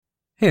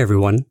Hey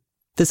everyone,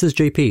 this is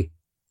JP.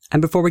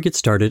 And before we get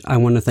started, I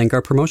want to thank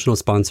our promotional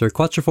sponsor,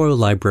 Quatrefoil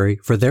Library,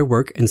 for their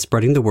work in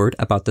spreading the word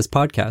about this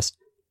podcast.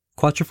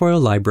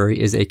 Quatrefoil Library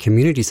is a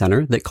community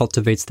center that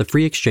cultivates the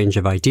free exchange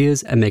of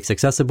ideas and makes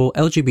accessible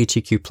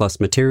LGBTQ+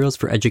 materials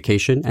for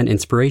education and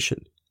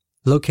inspiration.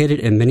 Located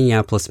in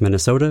Minneapolis,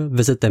 Minnesota,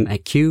 visit them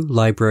at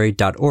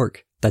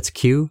qlibrary.org. That's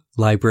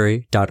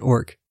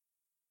qlibrary.org.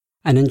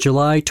 And in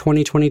July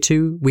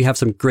 2022, we have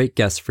some great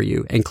guests for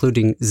you,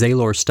 including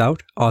Zaylor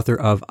Stout, author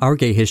of Our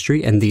Gay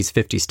History in These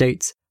 50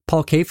 States,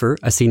 Paul Kafer,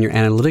 a senior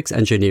analytics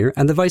engineer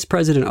and the vice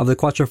president of the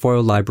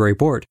Quatrefoil Library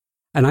Board.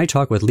 And I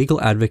talk with legal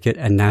advocate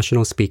and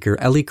national speaker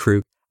Ellie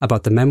Krug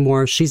about the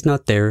memoir She's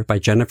Not There by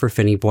Jennifer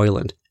Finney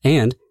Boyland.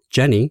 And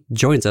Jenny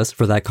joins us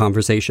for that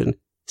conversation.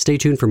 Stay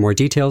tuned for more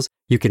details.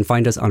 You can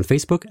find us on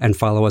Facebook and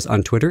follow us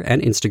on Twitter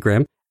and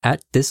Instagram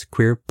at This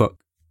Queer Book.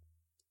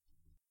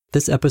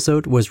 This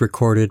episode was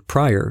recorded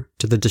prior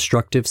to the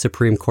destructive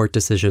Supreme Court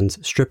decisions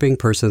stripping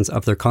persons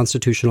of their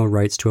constitutional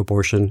rights to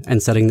abortion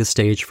and setting the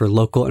stage for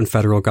local and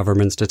federal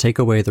governments to take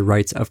away the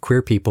rights of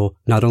queer people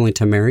not only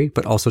to marry,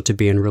 but also to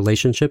be in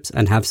relationships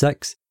and have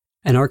sex.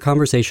 In our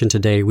conversation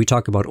today, we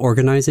talk about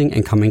organizing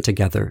and coming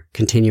together,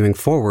 continuing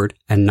forward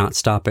and not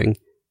stopping.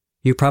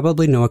 You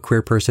probably know a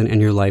queer person in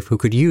your life who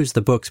could use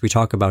the books we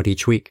talk about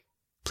each week.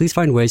 Please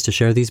find ways to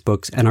share these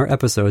books and our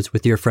episodes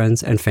with your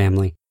friends and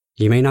family.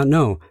 You may not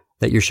know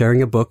that you're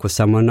sharing a book with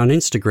someone on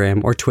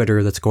Instagram or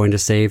Twitter that's going to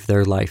save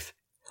their life.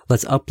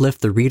 Let's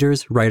uplift the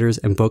readers, writers,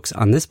 and books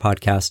on this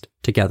podcast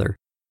together.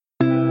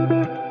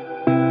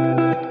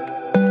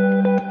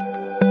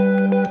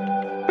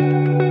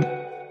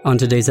 On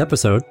today's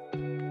episode,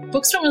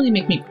 books don't really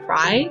make me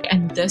cry,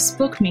 and this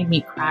book made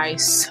me cry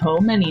so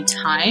many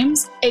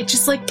times. It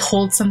just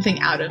pulled something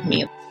out of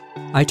me.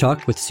 I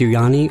talked with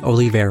Suyane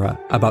Oliveira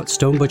about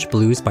Stone Butch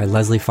Blues by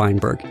Leslie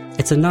Feinberg.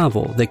 It's a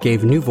novel that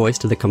gave new voice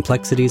to the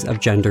complexities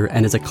of gender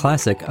and is a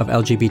classic of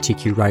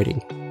LGBTQ writing.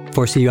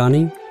 For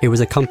Suyane, it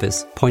was a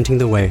compass pointing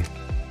the way.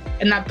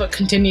 And that book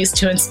continues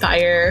to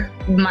inspire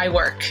my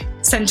work,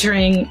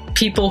 centering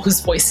people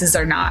whose voices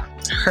are not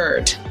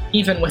heard,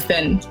 even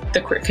within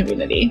the queer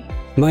community.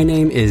 My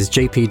name is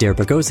JP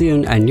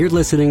Derbogosian, and you're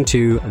listening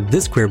to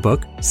This Queer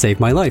Book Saved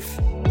My Life.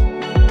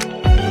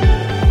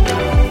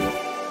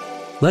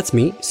 Let's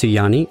meet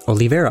Suyane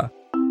Oliveira.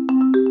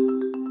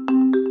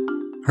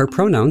 Her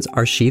pronouns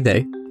are she,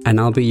 they, and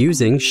I'll be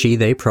using she,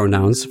 they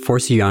pronouns for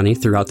Suyane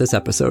throughout this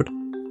episode.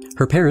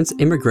 Her parents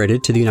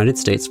immigrated to the United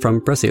States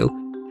from Brazil,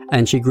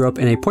 and she grew up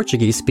in a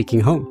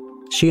Portuguese-speaking home.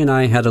 She and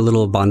I had a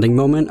little bonding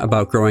moment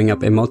about growing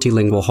up in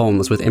multilingual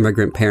homes with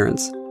immigrant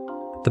parents.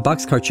 The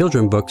Boxcar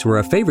Children books were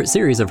a favorite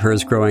series of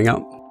hers growing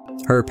up.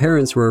 Her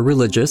parents were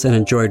religious and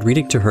enjoyed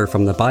reading to her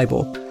from the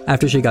Bible.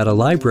 After she got a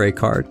library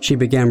card, she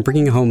began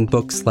bringing home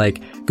books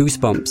like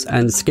Goosebumps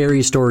and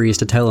Scary Stories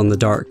to Tell in the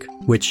Dark,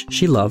 which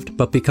she loved,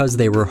 but because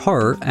they were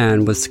horror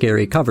and with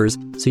scary covers,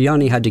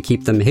 Suyane had to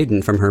keep them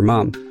hidden from her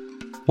mom.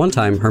 One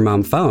time, her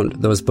mom found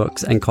those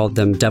books and called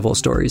them devil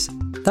stories.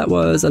 That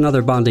was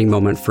another bonding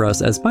moment for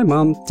us, as my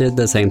mom did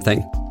the same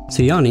thing.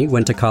 Suyane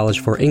went to college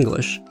for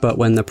English, but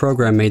when the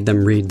program made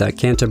them read the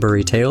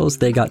Canterbury Tales,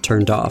 they got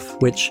turned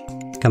off, which,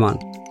 come on,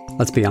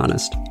 let's be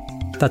honest,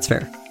 that's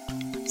fair.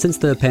 Since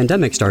the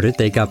pandemic started,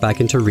 they got back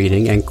into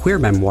reading, and queer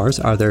memoirs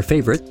are their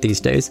favorite these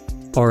days.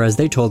 Or as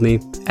they told me,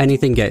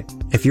 anything gay.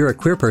 If you're a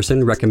queer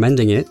person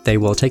recommending it, they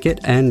will take it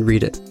and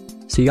read it.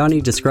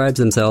 Suyane describes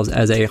themselves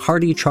as a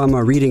hearty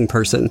trauma reading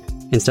person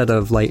instead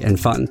of light and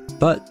fun,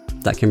 but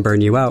that can burn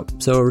you out.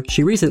 So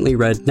she recently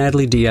read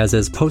Natalie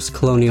Diaz's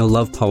post-colonial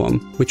love poem,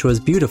 which was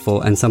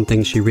beautiful and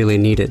something she really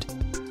needed.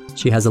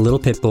 She has a little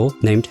pit bull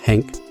named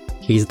Hank.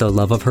 He's the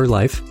love of her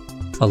life,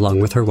 along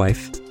with her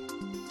wife.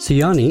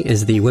 Suyane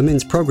is the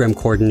women's program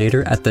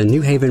coordinator at the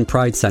New Haven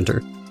Pride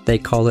Center. They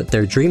call it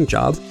their dream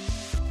job.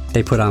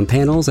 They put on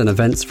panels and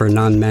events for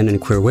non-men and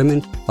queer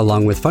women,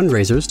 along with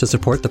fundraisers to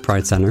support the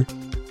Pride Center.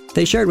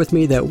 They shared with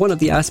me that one of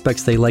the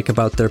aspects they like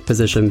about their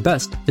position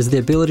best is the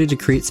ability to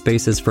create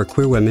spaces for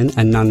queer women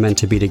and non-men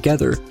to be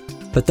together,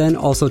 but then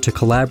also to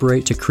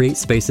collaborate to create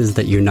spaces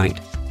that unite,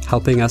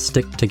 helping us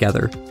stick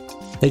together.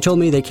 They told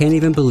me they can't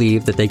even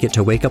believe that they get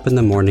to wake up in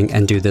the morning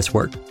and do this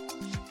work.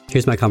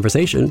 Here's my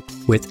conversation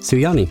with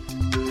Suyane.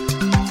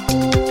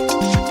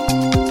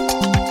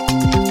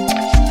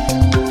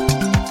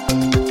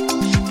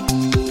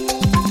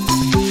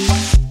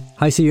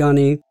 Hi,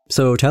 Suyane.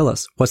 So tell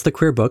us, what's the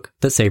queer book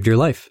that saved your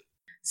life?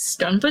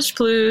 Stone Butch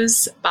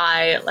Blues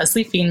by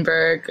Leslie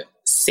Feinberg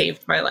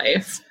saved my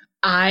life.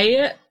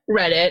 I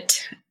read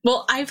it.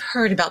 Well, I've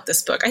heard about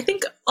this book. I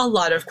think a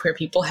lot of queer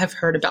people have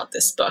heard about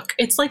this book.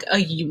 It's like a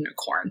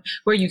unicorn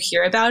where you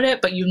hear about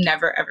it, but you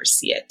never ever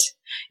see it.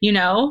 You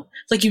know,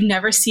 you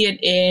never see it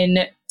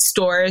in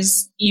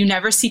stores. You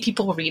never see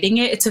people reading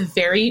it. It's a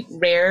very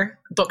rare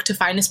book to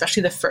find,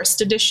 especially the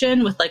first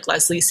edition with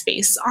Leslie's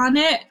face on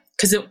it,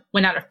 because it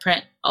went out of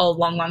print a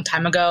long, long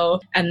time ago.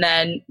 And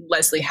then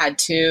Leslie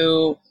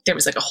there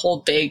was a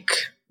whole big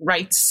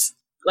rights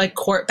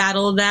court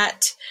battle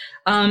that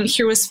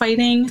he was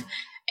fighting.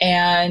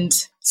 And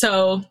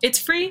so it's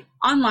free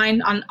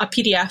online on a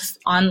PDF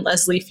on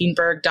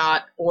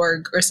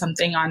lesliefeenberg.org or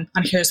something on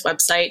Here's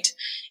website.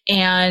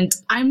 And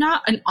I'm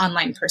not an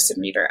online person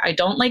reader. I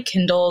don't like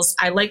Kindles.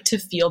 I like to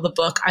feel the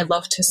book. I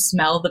love to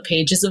smell the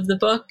pages of the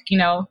book. You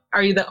know,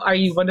 are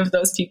you one of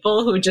those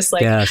people who just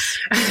like, yes,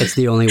 it's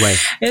the only way.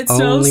 It's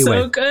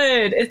so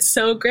good. It's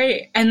so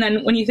great. And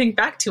then when you think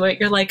back to it,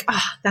 you're like,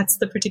 that's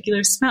the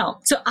particular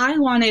smell. So I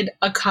wanted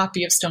a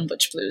copy of Stone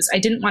Butch Blues. I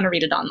didn't want to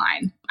read it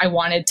online. I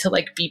wanted to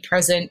like be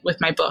present with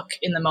my book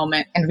in the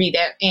moment and read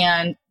it.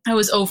 And I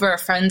was over a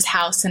friend's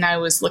house and I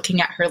was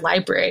looking at her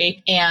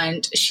library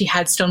and she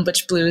had Stone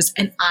Butch Blues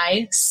and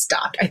I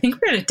stopped. I think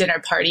we were at a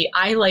dinner party.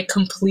 I like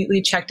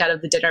completely checked out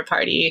of the dinner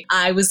party.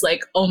 I was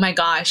like, oh my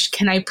gosh,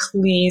 can I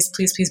please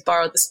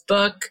borrow this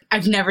book?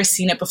 I've never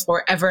seen it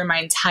before ever in my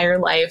entire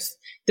life.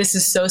 This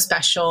is so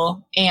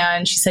special.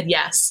 And she said,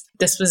 yes.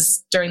 This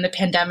was during the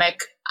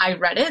pandemic. I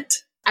read it.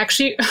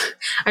 Actually,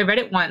 I read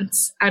it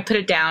once. I put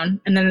it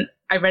down and then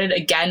I read it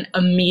again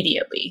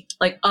immediately.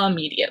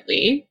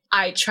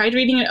 I tried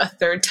reading it a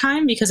third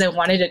time because I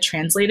wanted to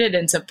translate it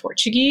into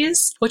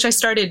Portuguese, which I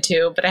started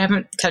to, but I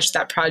haven't touched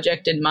that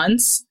project in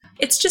months.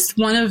 It's just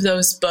one of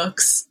those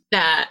books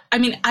that, I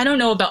mean, I don't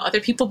know about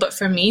other people, but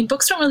for me,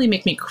 books don't really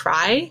make me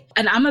cry.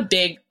 And I'm a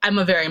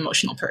very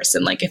emotional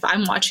person. Like if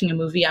I'm watching a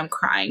movie, I'm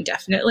crying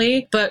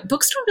definitely, but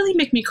books don't really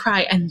make me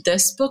cry. And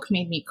this book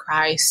made me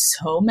cry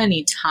so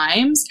many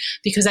times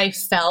because I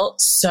felt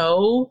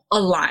so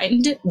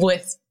aligned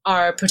with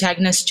our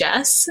protagonist,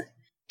 Jess.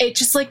 It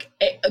just like,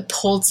 it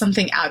pulled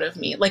something out of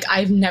me. Like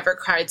I've never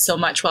cried so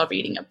much while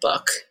reading a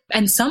book.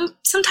 And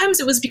sometimes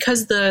it was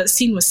because the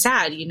scene was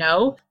sad, you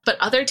know, but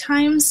other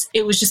times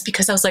it was just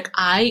because I was like,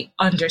 I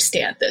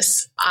understand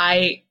this.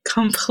 I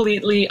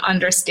completely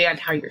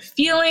understand how you're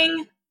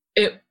feeling.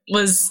 It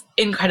was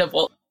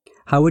incredible.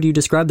 How would you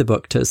describe the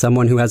book to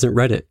someone who hasn't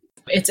read it?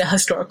 It's a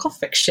historical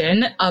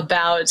fiction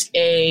about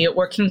a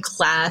working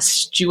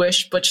class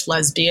Jewish butch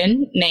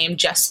lesbian named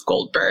Jess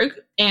Goldberg.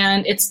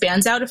 And it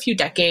spans out a few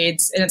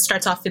decades and it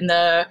starts off in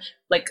the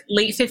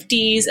late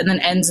 50s and then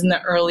ends in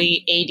the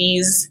early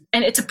 80s.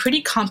 And it's a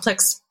pretty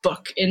complex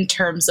book in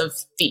terms of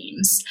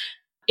themes.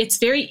 It's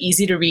very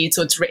easy to read.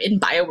 So it's written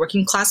by a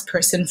working class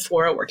person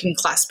for a working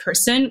class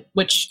person,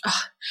 which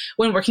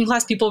when working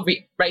class people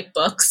write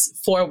books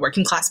for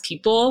working class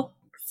people,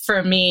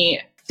 for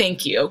me,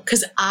 thank you.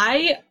 Because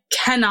I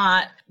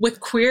cannot,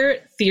 with queer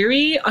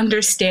theory,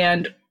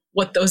 understand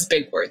what those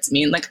big words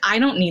mean. Like, I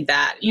don't need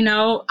that. You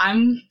know,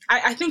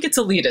 I think it's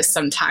elitist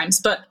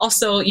sometimes, but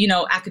also, you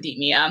know,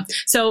 academia.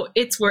 So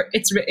it's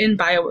written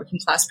by a working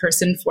class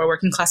person for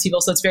working class people.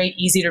 So it's very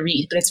easy to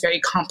read, but it's very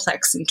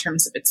complex in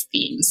terms of its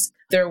themes.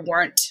 There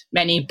weren't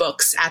many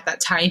books at that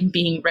time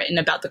being written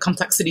about the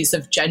complexities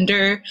of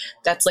gender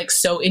that's like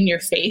so in your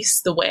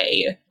face the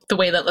way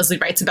that Leslie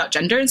writes about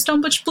gender in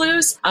Stone Butch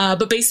Blues.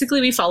 But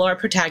basically we follow our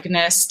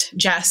protagonist,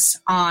 Jess,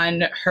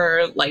 on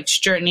her life's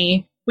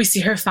journey. We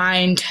see her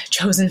find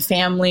chosen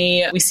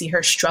family. We see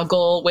her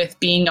struggle with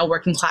being a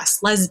working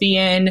class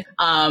lesbian.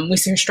 We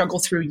see her struggle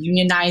through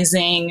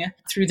unionizing,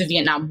 through the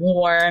Vietnam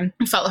War.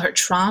 We follow her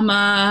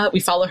trauma. We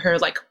follow her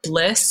like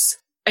bliss.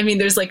 I mean,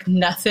 there's like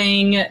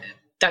nothing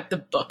that the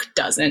book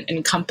doesn't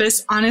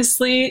encompass,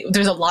 honestly.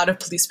 There's a lot of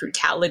police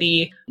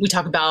brutality. We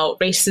talk about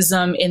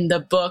racism in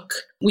the book.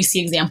 We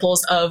see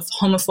examples of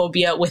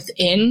homophobia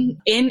within,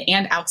 in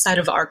and outside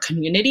of our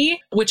community,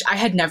 which I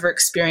had never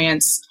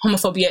experienced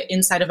homophobia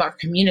inside of our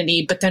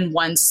community. But then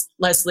once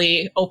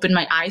Leslie opened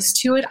my eyes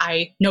to it,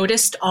 I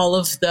noticed all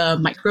of the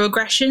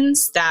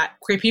microaggressions that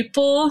queer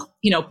people,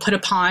 you know, put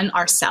upon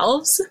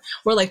ourselves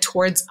or like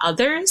towards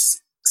others.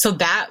 So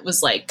that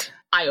was like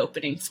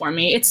eye-opening for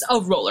me. It's a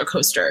roller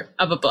coaster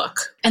of a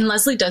book. And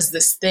Leslie does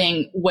this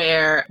thing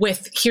where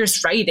with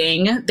Here's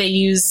writing, they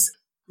use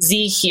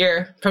Z,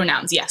 here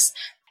pronouns, yes.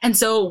 And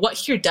so what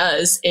Here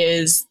does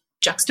is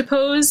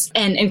juxtapose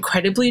an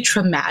incredibly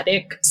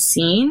traumatic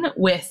scene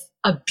with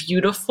a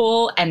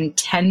beautiful and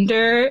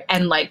tender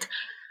and like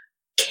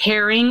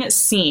caring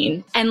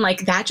scene. And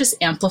like that just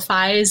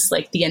amplifies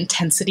like the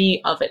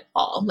intensity of it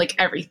all, like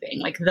everything,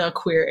 like the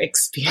queer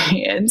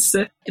experience.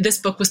 This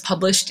book was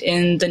published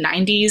in the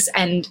 90s.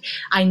 And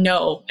I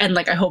know, and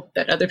like I hope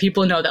that other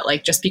people know that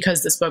like just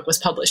because this book was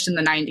published in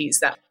the 90s,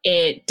 that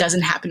it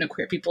doesn't happen to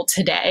queer people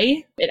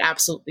today. It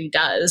absolutely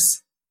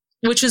does,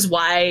 which is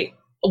why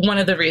one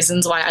of the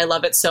reasons why I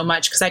love it so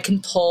much, because I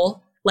can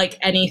pull like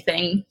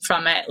anything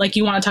from it. Like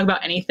you want to talk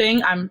about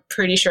anything, I'm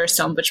pretty sure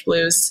Stone Butch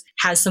Blues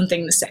has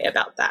something to say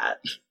about that.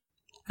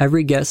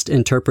 Every guest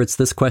interprets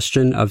this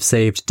question of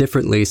saved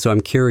differently, so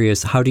I'm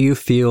curious, how do you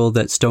feel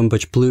that Stone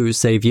Butch Blues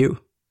save you?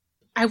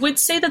 I would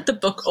say that the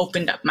book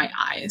opened up my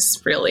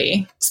eyes,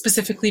 really,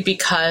 specifically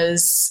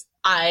because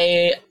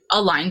I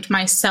aligned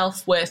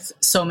myself with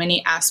so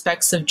many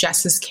aspects of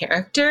Jess's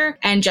character,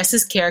 and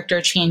Jess's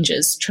character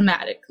changes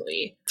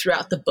dramatically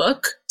throughout the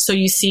book. So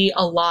you see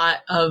a lot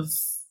of,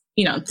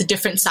 you know, the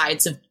different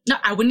sides of,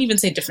 I wouldn't even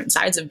say different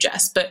sides of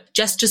Jess, but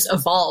Jess just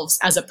evolves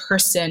as a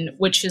person,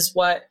 which is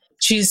what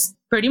she's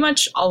pretty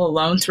much all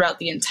alone throughout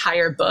the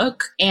entire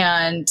book.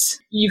 And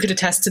you could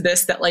attest to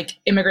this, that like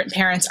immigrant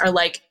parents are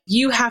like,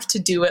 you have to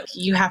do it.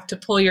 You have to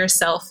pull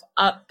yourself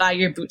up by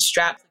your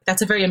bootstrap.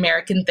 That's a very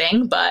American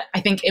thing, but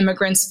I think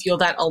immigrants feel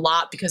that a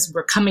lot because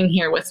we're coming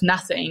here with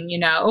nothing, you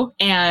know,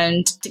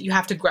 and you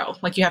have to grow.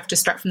 Like you have to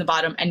start from the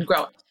bottom and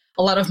grow.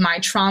 A lot of my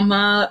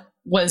trauma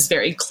was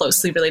very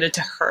closely related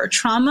to her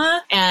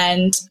trauma.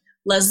 And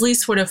Leslie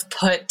sort of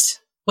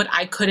put what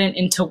I couldn't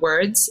into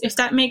words, if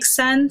that makes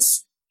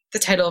sense. The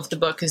title of the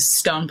book is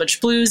Stone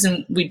Butch Blues,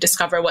 and we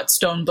discover what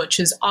stone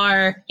butches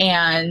are.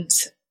 And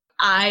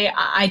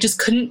I just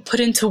couldn't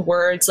put into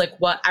words like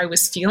what I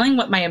was feeling,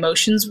 what my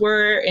emotions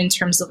were in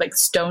terms of like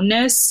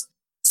stoneness.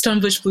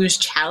 Stone Butch Blues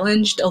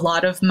challenged a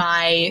lot of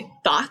my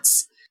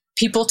thoughts.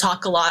 People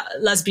talk a lot,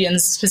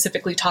 lesbians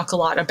specifically talk a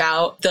lot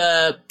about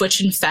the butch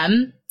and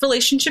femme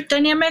relationship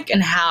dynamic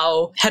and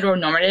how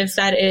heteronormative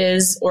that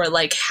is, or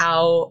like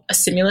how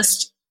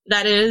assimilist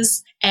that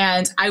is.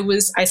 And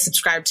I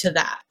subscribe to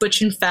that.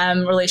 Butch and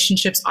femme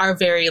relationships are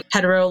very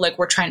hetero, like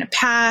we're trying to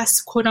pass,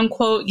 quote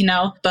unquote, you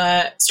know,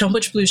 but Stone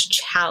Butch Blues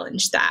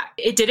challenged that.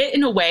 It did it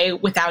in a way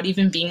without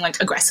even being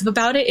like aggressive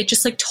about it. It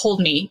just like told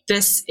me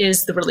this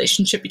is the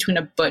relationship between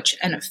a butch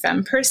and a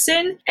femme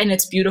person, and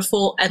it's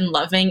beautiful and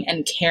loving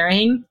and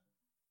caring.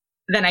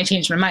 Then I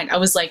changed my mind. I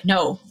was like,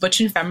 no, butch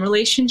and femme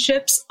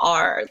relationships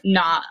are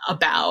not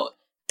about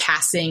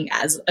passing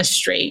as a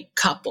straight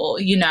couple,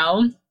 you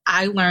know?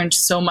 I learned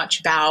so much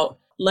about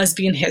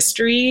lesbian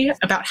history,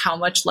 about how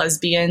much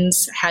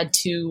lesbians had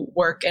to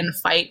work and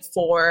fight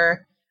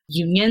for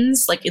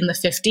unions, like in the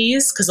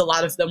 50s, because a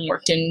lot of them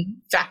worked in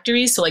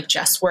factories. So like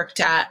Jess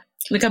worked at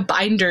like a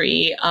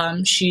bindery.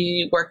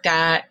 She worked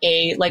at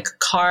a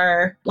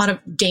lot of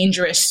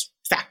dangerous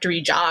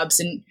factory jobs,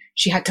 and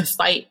she had to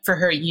fight for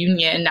her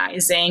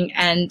unionizing.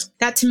 And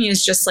that to me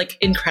is just like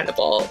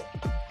incredible.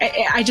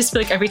 I just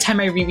feel like every time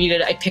I reread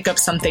it, I pick up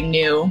something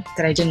new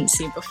that I didn't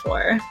see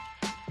before.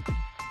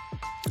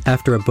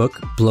 After a book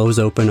blows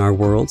open our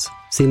worlds,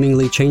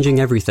 seemingly changing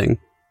everything,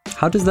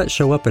 how does that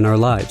show up in our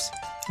lives?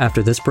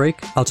 After this break,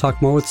 I'll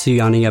talk more with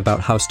Suyane about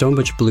how Stone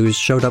Butch Blues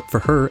showed up for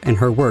her and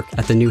her work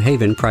at the New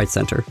Haven Pride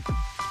Center.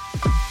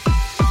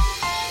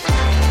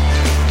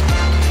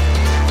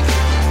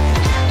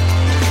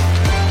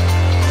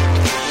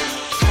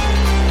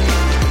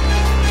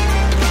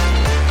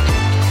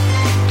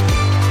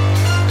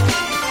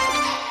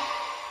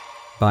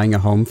 Buying a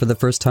home for the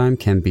first time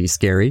can be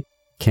scary.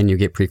 Can you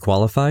get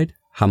pre-qualified?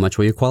 How much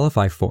will you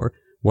qualify for?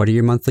 What are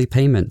your monthly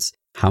payments?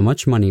 How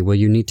much money will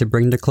you need to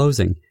bring to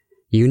closing?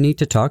 You need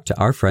to talk to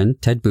our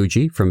friend Ted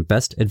Bougie from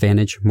Best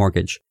Advantage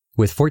Mortgage.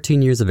 With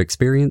 14 years of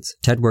experience,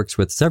 Ted works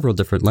with several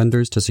different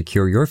lenders to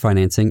secure your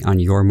financing on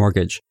your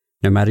mortgage.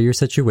 No matter your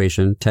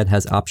situation, Ted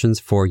has options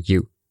for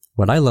you.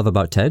 What I love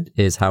about Ted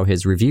is how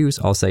his reviews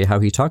all say how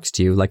he talks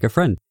to you like a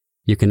friend.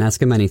 You can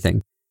ask him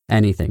anything.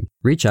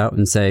 Reach out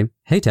and say,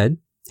 "Hey Ted."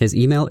 His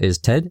email is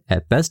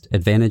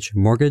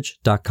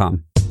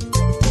ted@bestadvantagemortgage.com.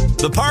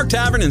 The Park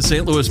Tavern in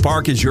St. Louis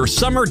Park is your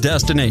summer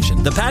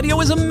destination. The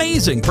patio is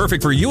amazing,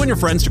 perfect for you and your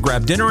friends to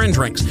grab dinner and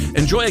drinks.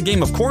 Enjoy a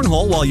game of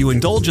cornhole while you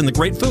indulge in the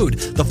great food.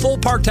 The full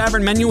Park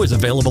Tavern menu is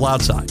available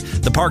outside.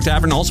 The Park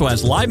Tavern also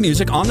has live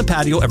music on the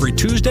patio every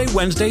Tuesday,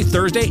 Wednesday,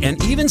 Thursday,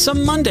 and even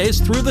some Mondays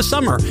through the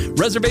summer.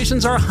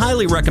 Reservations are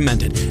highly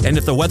recommended. And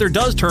if the weather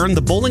does turn,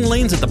 the bowling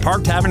lanes at the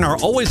Park Tavern are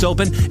always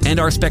open and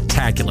are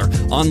spectacular.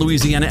 On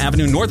Louisiana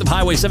Avenue, north of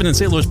Highway 7 in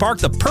St. Louis Park,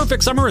 the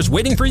perfect summer is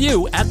waiting for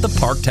you at the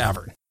Park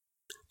Tavern.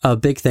 A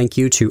big thank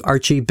you to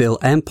Archie, Bill,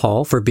 and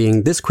Paul for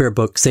being This Queer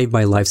Book Saved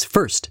My Life's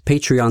first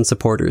Patreon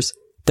supporters.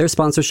 Their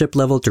sponsorship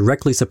level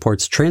directly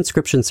supports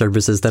transcription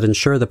services that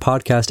ensure the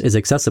podcast is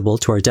accessible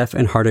to our deaf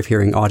and hard of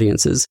hearing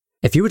audiences.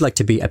 If you would like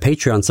to be a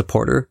Patreon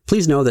supporter,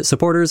 please know that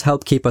supporters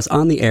help keep us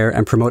on the air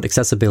and promote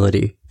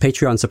accessibility.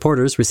 Patreon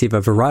supporters receive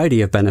a variety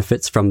of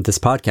benefits from this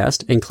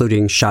podcast,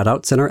 including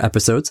shoutouts in our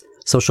episodes,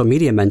 social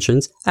media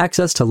mentions,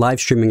 access to live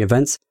streaming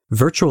events,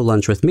 virtual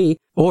lunch with me,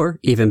 or,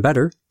 even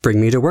better, Bring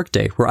Me to Work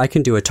Day, where I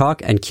can do a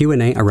talk and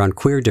Q&A around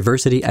queer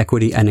diversity,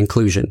 equity, and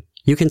inclusion.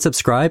 You can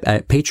subscribe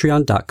at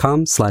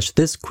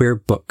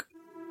patreon.com/thisqueerbook.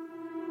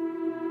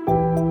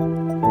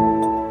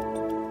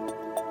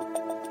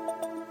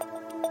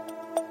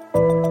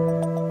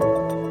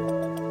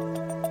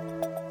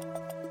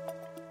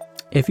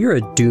 If you're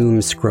a doom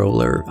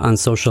scroller on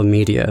social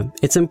media,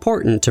 it's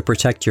important to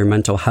protect your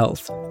mental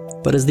health.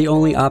 But is the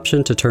only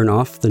option to turn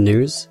off the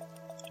news?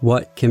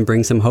 What can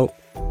bring some hope?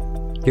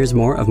 Here's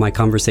more of my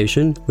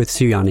conversation with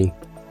Suyane.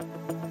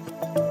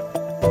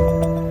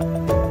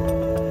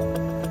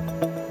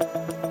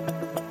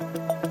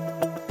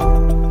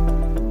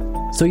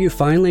 So you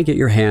finally get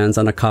your hands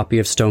on a copy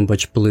of Stone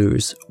Butch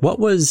Blues. What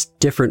was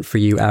different for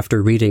you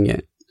after reading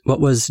it? What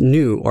was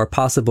new or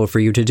possible for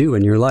you to do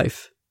in your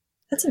life?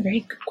 That's a very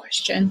good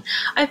question.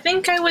 I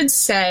think I would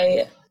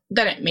say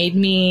that it made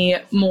me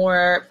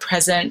more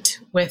present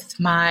with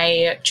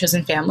my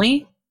chosen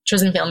family.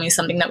 Chosen family is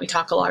something that we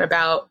talk a lot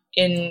about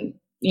in,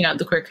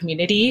 the queer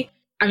community.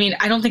 I mean,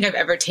 I don't think I've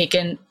ever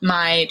taken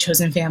my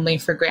chosen family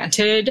for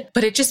granted,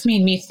 but it just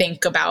made me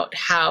think about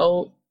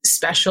how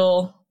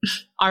special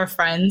our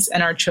friends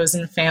and our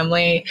chosen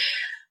family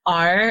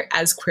are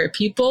as queer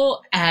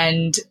people.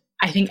 And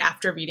I think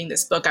after reading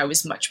this book, I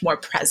was much more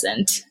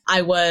present.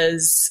 I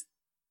was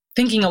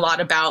thinking a lot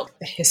about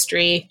the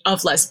history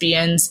of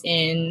lesbians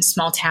in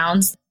small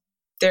towns.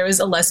 There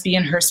was a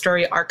lesbian Her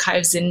Story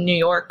archives in New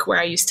York where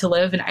I used to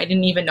live, and I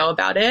didn't even know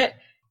about it.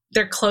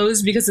 They're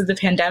closed because of the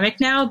pandemic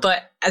now,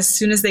 but as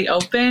soon as they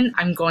open,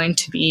 I'm going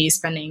to be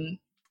spending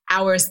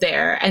hours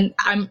there. And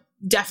I'm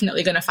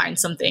definitely going to find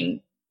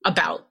something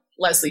about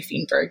Leslie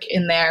Feenberg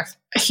in there.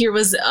 Here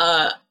was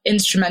a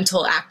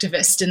instrumental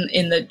activist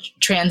in the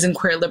trans and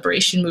queer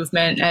liberation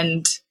movement,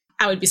 and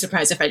I would be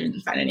surprised if I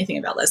didn't find anything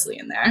about Leslie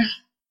in there.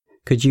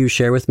 Could you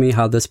share with me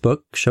how this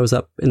book shows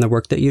up in the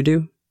work that you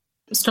do?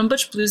 Stone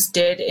Butch Blues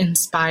did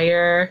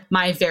inspire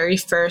my very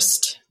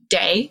first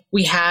day.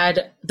 We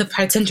had, the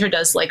Pride Center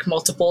does like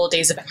multiple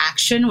days of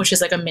action, which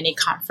is like a mini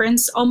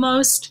conference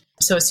almost.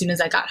 So as soon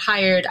as I got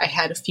hired, I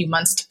had a few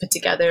months to put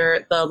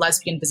together the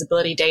Lesbian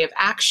Visibility Day of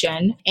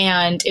Action,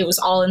 and it was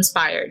all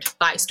inspired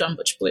by Stone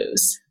Butch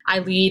Blues. I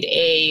lead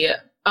a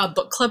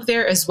book club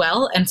there as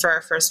well, and for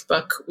our first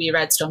book, we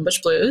read Stone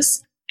Butch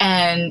Blues.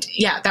 And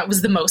yeah, that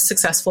was the most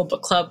successful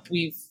book club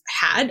we've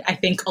had. I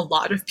think a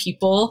lot of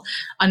people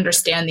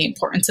understand the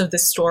importance of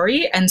this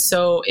story. And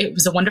so it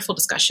was a wonderful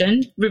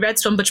discussion. We read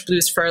Stone Butch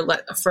Blues for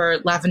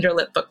Lavender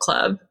Lit Book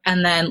Club.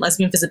 And then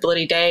Lesbian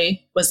Visibility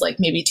Day was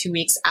like maybe 2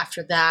 weeks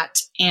after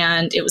that.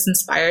 And it was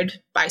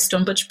inspired by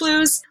Stone Butch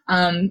Blues.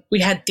 We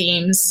had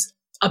themes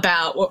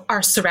about,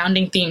 our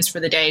surrounding themes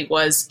for the day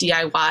was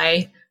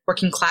DIY,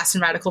 working class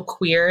and radical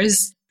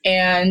queers.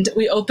 And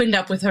we opened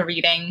up with a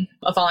reading.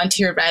 A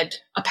volunteer read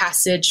a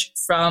passage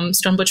from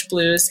Stone Butch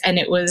Blues, and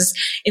it was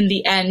in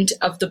the end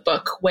of the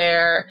book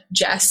where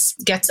Jess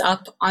gets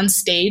up on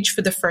stage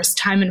for the first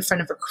time in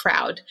front of a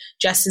crowd.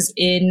 Jess is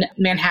in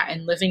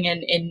Manhattan, living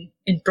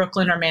in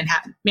Brooklyn or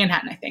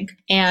Manhattan, I think,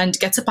 and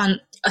gets up on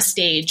a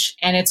stage,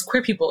 and it's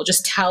queer people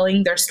just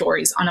telling their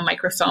stories on a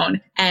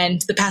microphone.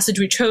 And the passage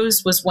we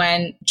chose was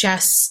when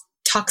Jess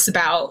talks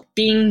about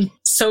being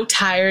so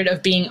tired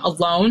of being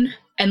alone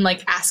and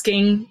like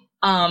asking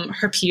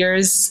her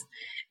peers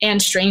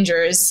and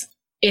strangers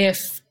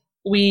if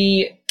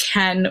we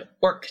can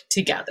work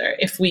together,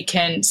 if we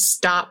can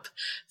stop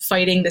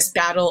fighting this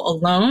battle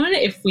alone,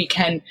 if we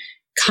can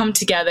come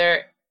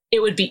together,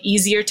 it would be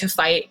easier to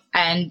fight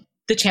and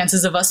the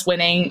chances of us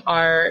winning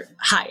are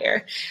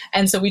higher.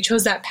 And so we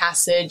chose that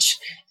passage,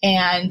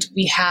 and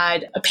we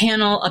had a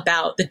panel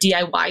about the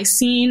DIY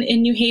scene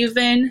in New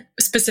Haven,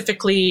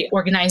 specifically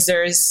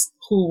organizers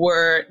who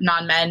were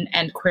non-men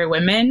and queer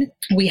women.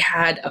 We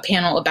had a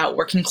panel about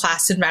working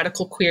class and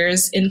radical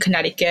queers in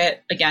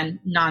Connecticut, again,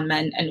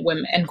 non-men and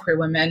women and queer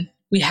women.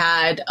 We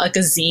had like a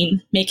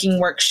zine making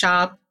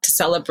workshop to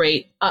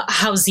celebrate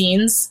how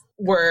zines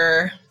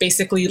were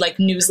basically like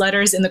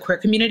newsletters in the queer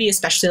community,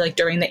 especially like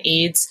during the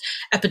AIDS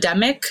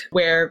epidemic,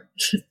 where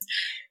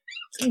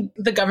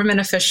the government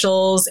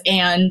officials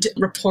and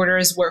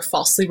reporters were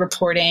falsely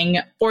reporting,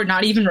 or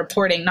not even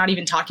reporting, not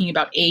even talking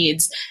about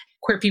AIDS.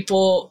 Queer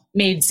people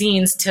made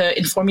zines to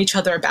inform each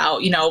other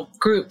about,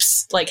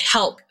 groups like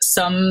help,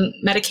 some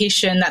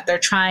medication that they're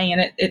trying,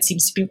 and it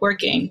seems to be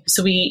working.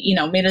 So we,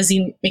 made a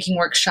zine making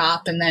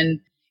workshop, and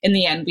then in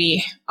the end,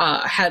 we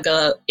had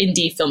a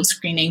indie film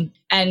screening.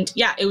 And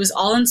yeah, it was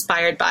all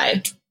inspired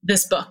by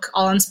this book,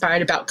 all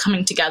inspired about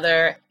coming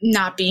together,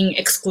 not being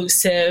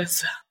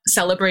exclusive,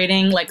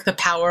 celebrating like the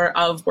power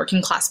of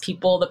working class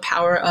people, the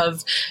power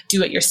of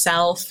do it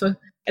yourself.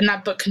 And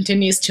that book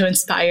continues to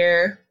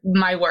inspire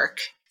my work,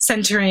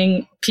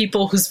 centering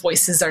people whose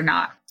voices are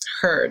not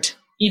heard,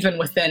 even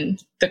within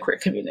the queer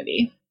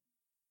community.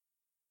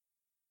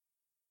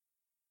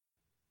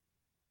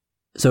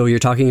 So you're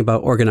talking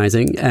about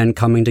organizing and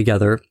coming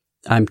together.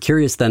 I'm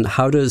curious then,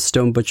 how does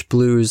Stone Butch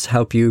Blues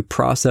help you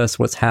process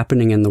what's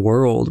happening in the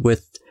world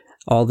with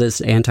all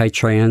this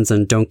anti-trans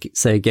and don't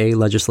say gay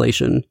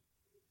legislation?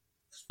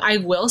 I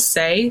will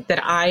say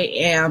that I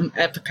am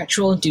a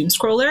perpetual doom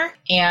scroller,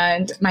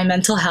 and my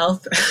mental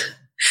health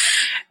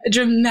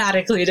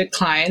dramatically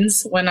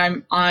declines when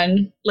I'm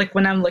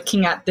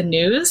looking at the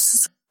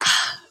news.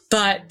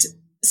 But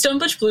Stone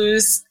Butch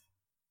Blues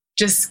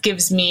just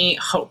gives me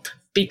hope,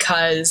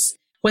 because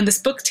when this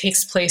book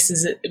takes place,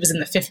 it was in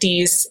the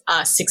 50s,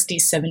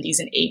 60s, 70s,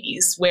 and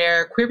 80s,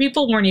 where queer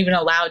people weren't even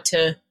allowed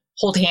to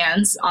hold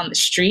hands on the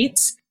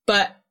streets.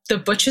 But the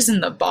butches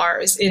in the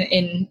bars,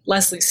 in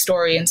Leslie's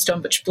story in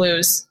Stone Butch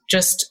Blues,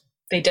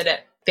 they did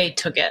it. They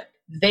took it.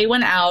 They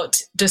went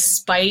out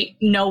despite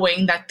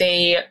knowing that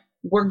they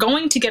were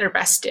going to get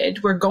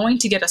arrested. We're going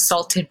to get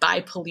assaulted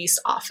by police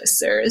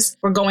officers.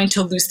 We're going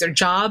to lose their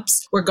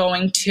jobs. We're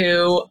going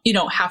to,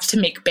 have to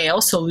make bail,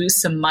 so lose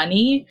some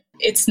money.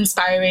 It's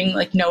inspiring,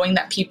 like knowing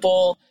that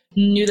people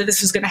knew that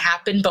this was going to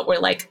happen, but were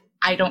like,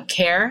 I don't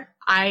care.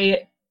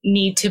 I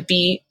need to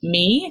be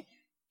me.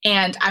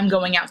 And I'm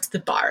going out to the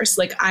bars.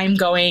 Like, I'm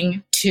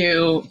going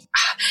to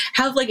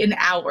have like an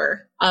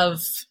hour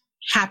of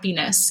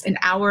happiness, an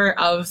hour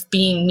of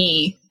being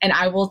me, and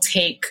I will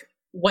take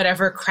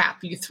whatever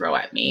crap you throw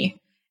at me.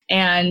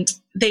 and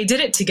they did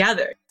it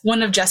together.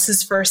 One of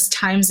Jess's first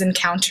times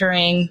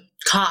encountering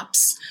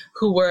cops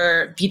who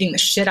were beating the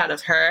shit out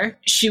of her,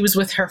 she was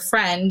with her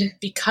friend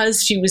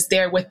because she was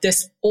there with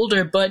this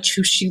older butch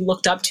who she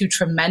looked up to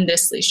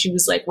tremendously. She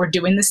was like, we're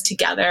doing this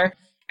together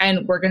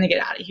and we're going to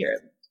get out of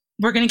here.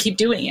 We're going to keep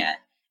doing it.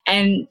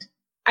 And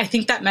I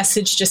think that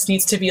message just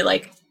needs to be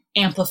like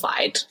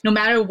amplified. No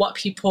matter what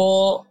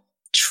people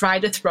try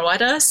to throw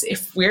at us,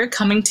 if we're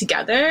coming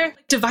together,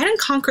 divide and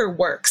conquer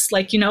works.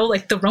 Like,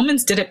 like the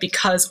Romans did it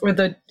because, or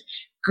the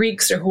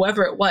Greeks or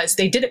whoever it was,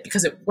 they did it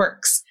because it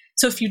works.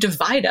 So if you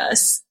divide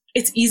us,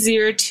 it's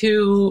easier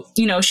to,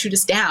 shoot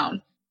us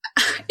down.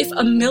 If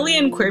 1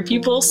 million queer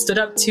people stood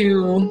up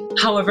to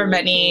however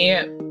many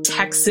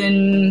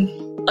Texan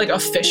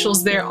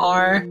officials there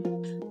are,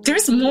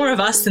 there's more of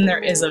us than there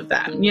is of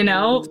them,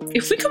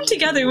 If we come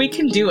together, we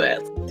can do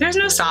it. There's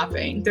no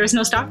stopping. There's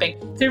no stopping.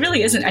 There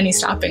really isn't any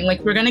stopping.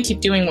 We're going to keep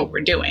doing what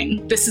we're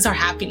doing. This is our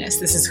happiness.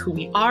 This is who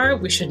we are.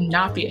 We should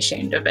not be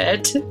ashamed of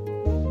it.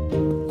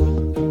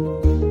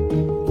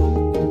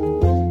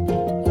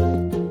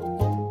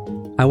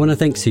 I want to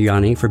thank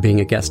Suyane for being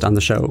a guest on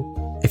the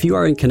show. If you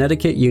are in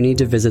Connecticut, you need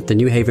to visit the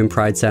New Haven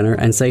Pride Center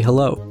and say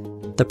hello.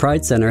 The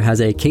Pride Center has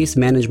a case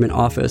management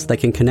office that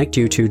can connect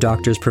you to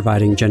doctors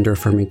providing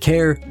gender-affirming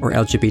care, or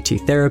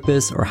LGBT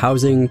therapists, or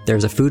housing.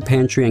 There's a food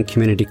pantry and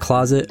community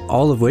closet,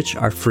 all of which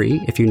are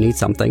free if you need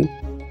something.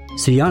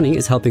 Suyane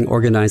is helping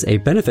organize a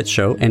benefit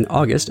show in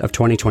August of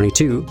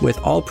 2022, with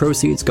all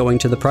proceeds going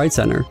to the Pride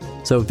Center.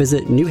 So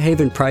visit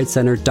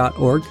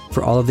newhavenpridecenter.org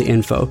for all of the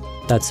info.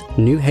 That's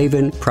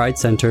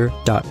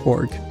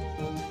newhavenpridecenter.org.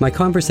 My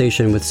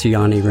conversation with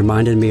Suyane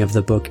reminded me of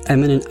the book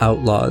Eminent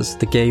Outlaws,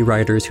 The Gay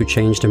Writers Who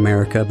Changed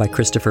America by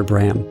Christopher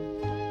Bram.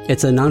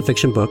 It's a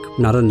nonfiction book,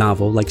 not a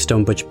novel like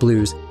Stone Butch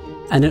Blues,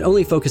 and it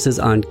only focuses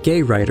on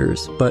gay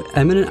writers, but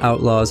Eminent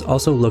Outlaws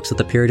also looks at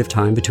the period of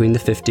time between the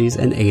 50s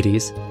and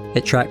 80s.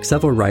 It tracks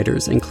several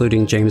writers,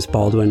 including James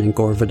Baldwin and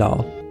Gore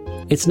Vidal.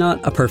 It's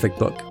not a perfect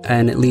book,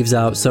 and it leaves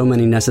out so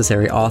many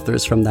necessary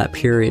authors from that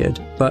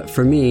period, but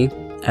for me,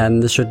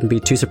 and this shouldn't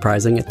be too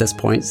surprising at this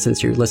point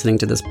since you're listening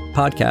to this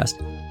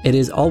podcast, it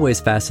is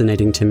always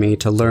fascinating to me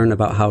to learn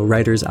about how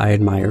writers I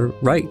admire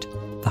write,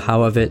 the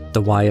how of it,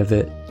 the why of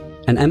it.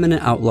 And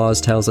Eminent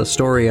Outlaws tells a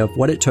story of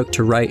what it took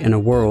to write in a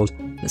world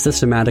that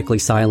systematically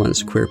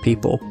silenced queer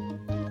people.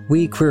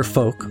 We queer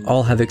folk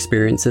all have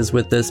experiences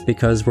with this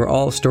because we're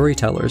all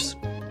storytellers.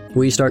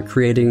 We start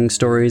creating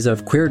stories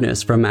of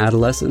queerness from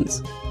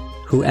adolescence.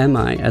 Who am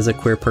I as a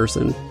queer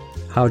person?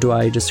 How do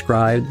I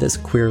describe this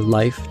queer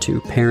life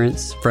to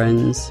parents,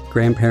 friends,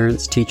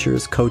 grandparents,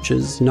 teachers,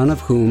 coaches, none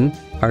of whom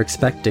are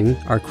expecting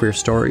our queer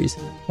stories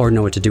or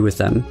know what to do with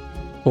them,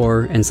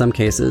 or in some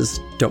cases,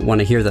 don't want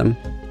to hear them?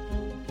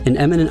 In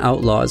Eminent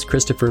Outlaws,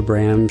 Christopher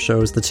Bram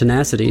shows the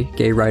tenacity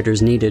gay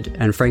writers needed,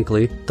 and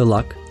frankly, the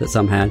luck that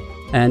some had,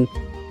 and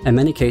in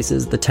many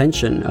cases, the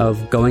tension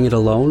of going it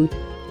alone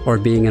or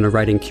being in a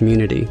writing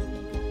community.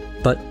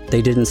 But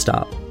they didn't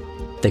stop.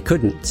 They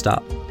couldn't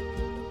stop.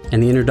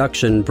 In the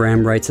introduction,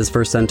 Bram writes his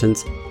first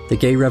sentence, "The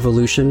gay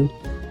revolution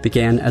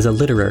began as a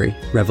literary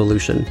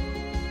revolution."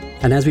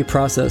 And as we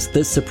process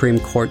this Supreme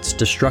Court's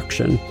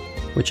destruction,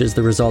 which is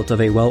the result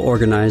of a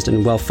well-organized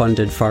and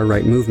well-funded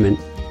far-right movement,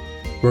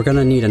 we're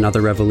gonna need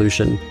another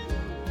revolution.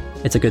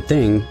 It's a good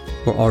thing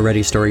we're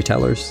already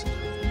storytellers.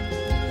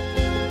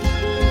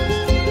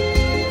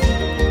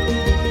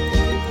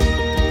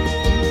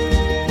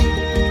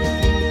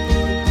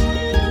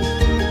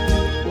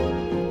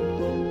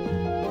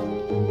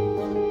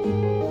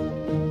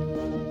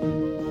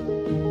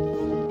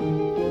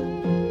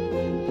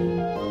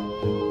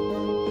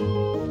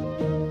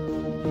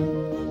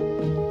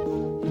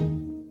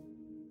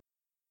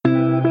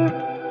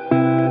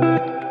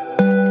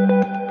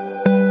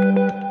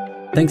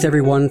 Thanks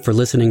everyone for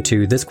listening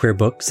to This Queer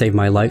Book Saved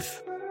My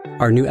Life.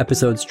 Our new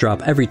episodes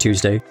drop every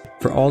Tuesday.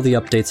 For all the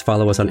updates,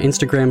 follow us on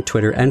Instagram,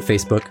 Twitter, and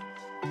Facebook.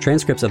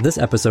 Transcripts of this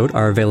episode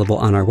are available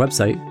on our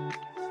website.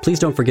 Please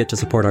don't forget to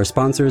support our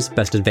sponsors,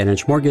 Best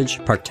Advantage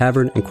Mortgage, Park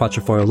Tavern, and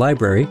Quatrefoil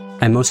Library.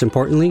 And most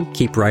importantly,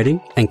 keep writing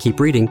and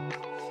keep reading.